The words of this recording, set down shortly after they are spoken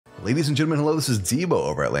Ladies and gentlemen, hello, this is Debo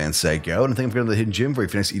over at Land Say Go, and I think I'm going to the Hidden Gem for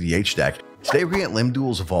your next EDH deck. Today we're looking at Lim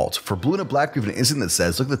Dul's Vault. For blue and a black, we have an instant that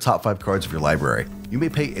says, look at the top 5 cards of your library. You may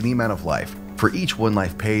pay any amount of life. For each 1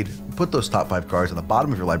 life paid, put those top 5 cards on the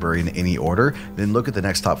bottom of your library in any order, then look at the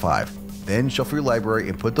next top 5. Then shuffle your library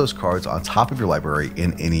and put those cards on top of your library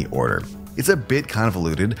in any order. It's a bit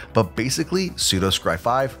convoluted, but basically, pseudo scry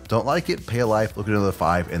 5, don't like it, pay a life, look at another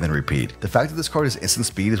 5, and then repeat. The fact that this card is instant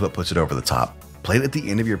speed is what puts it over the top. Play it at the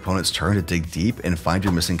end of your opponent's turn to dig deep and find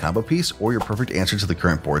your missing combo piece or your perfect answer to the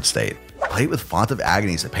current board state. Play it with Font of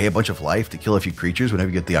Agonies to pay a bunch of life to kill a few creatures whenever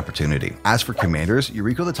you get the opportunity. As for commanders,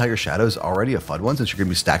 Eureka the Tiger Shadow is already a fun one since you're going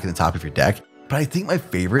to be stacking the top of your deck, but I think my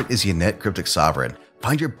favorite is Yannette Cryptic Sovereign.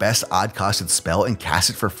 Find your best odd-costed spell and cast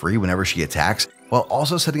it for free whenever she attacks, while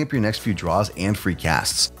also setting up your next few draws and free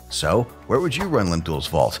casts. So, where would you run Lim Dul's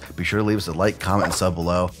Vault? Be sure to leave us a like, comment, and sub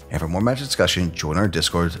below, and for more Magic discussion, join our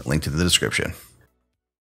Discord, link to the description.